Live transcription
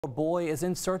Boy is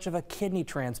in search of a kidney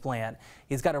transplant.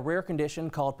 He's got a rare condition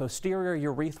called posterior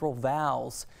urethral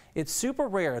valves. It's super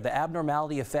rare. The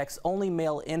abnormality affects only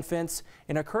male infants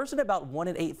and occurs in about 1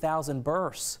 in 8,000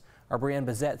 births. Our Brianne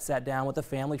Bazette sat down with a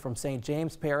family from St.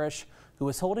 James Parish who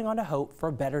is holding on to hope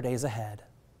for better days ahead.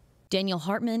 Daniel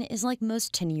Hartman is like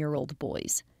most 10-year-old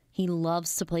boys. He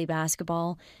loves to play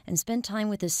basketball and spend time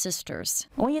with his sisters.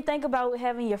 When you think about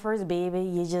having your first baby,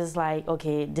 you're just like,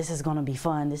 okay, this is going to be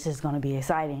fun, this is going to be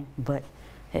exciting, but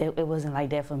it wasn't like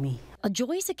that for me. A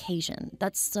joyous occasion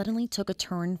that suddenly took a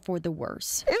turn for the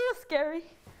worse. It was scary.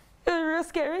 It was real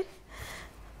scary.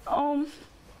 I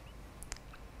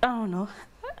don't know.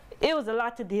 It was a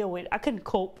lot to deal with. I couldn't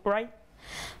cope, right?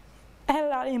 I had a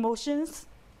lot of emotions.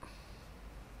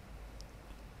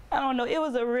 I don't know, it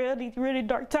was a really, really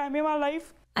dark time in my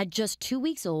life. At just 2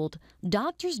 weeks old,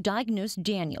 doctors diagnosed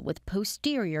Daniel with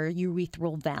posterior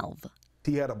urethral valve.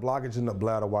 He had a blockage in the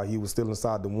bladder while he was still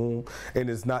inside the womb, and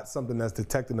it's not something that's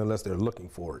detected unless they're looking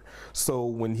for it. So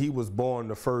when he was born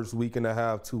the first week and a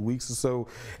half, 2 weeks or so,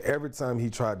 every time he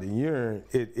tried to urine,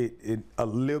 a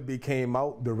little bit came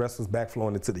out, the rest was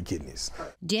backflowing into the kidneys.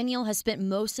 Daniel has spent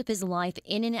most of his life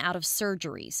in and out of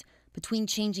surgeries, between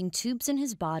changing tubes in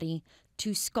his body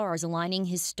to scars aligning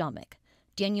his stomach.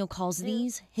 Daniel calls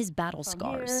these his battle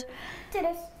scars.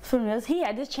 From this, he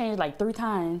had this changed like 3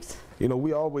 times. You know,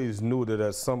 we always knew that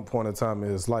at some point in time in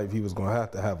his life he was going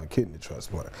to have a kidney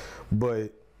transplant.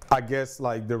 But I guess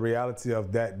like the reality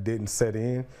of that didn't set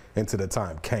in until the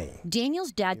time came.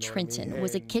 Daniel's dad, Trenton,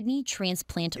 was a kidney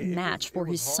transplant match for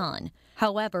his son.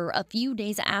 However, a few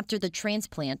days after the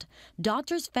transplant,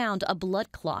 doctors found a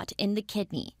blood clot in the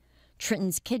kidney.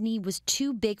 Trenton's kidney was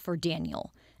too big for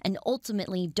Daniel, and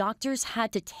ultimately doctors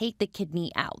had to take the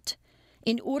kidney out.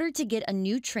 In order to get a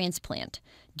new transplant,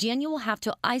 Daniel will have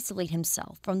to isolate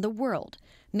himself from the world,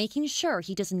 making sure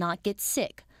he does not get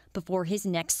sick before his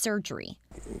next surgery.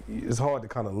 It's hard to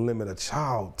kind of limit a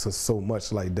child to so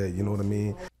much like that, you know what I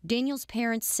mean? Daniel's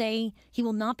parents say he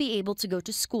will not be able to go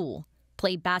to school,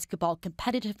 play basketball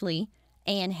competitively,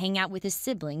 and hang out with his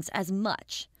siblings as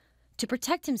much to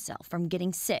protect himself from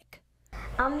getting sick.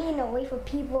 I'm being away from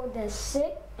people that's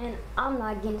sick, and I'm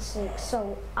not getting sick,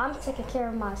 so I'm taking care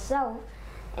of myself,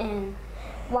 and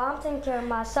while I'm taking care of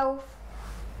myself,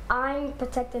 I'm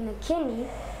protecting the kidney,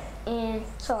 and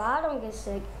so I don't get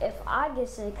sick. If I get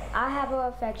sick, I have an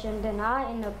infection, then I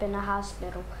end up in the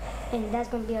hospital, and that's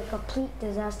going to be a complete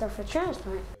disaster for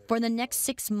transplant. For the next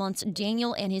 6 months,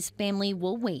 Daniel and his family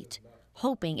will wait,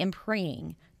 hoping and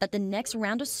praying that the next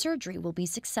round of surgery will be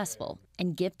successful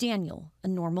and give Daniel a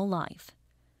normal life.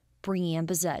 Brianne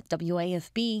Bazette,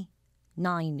 WAFB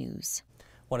 9 News.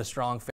 What a strong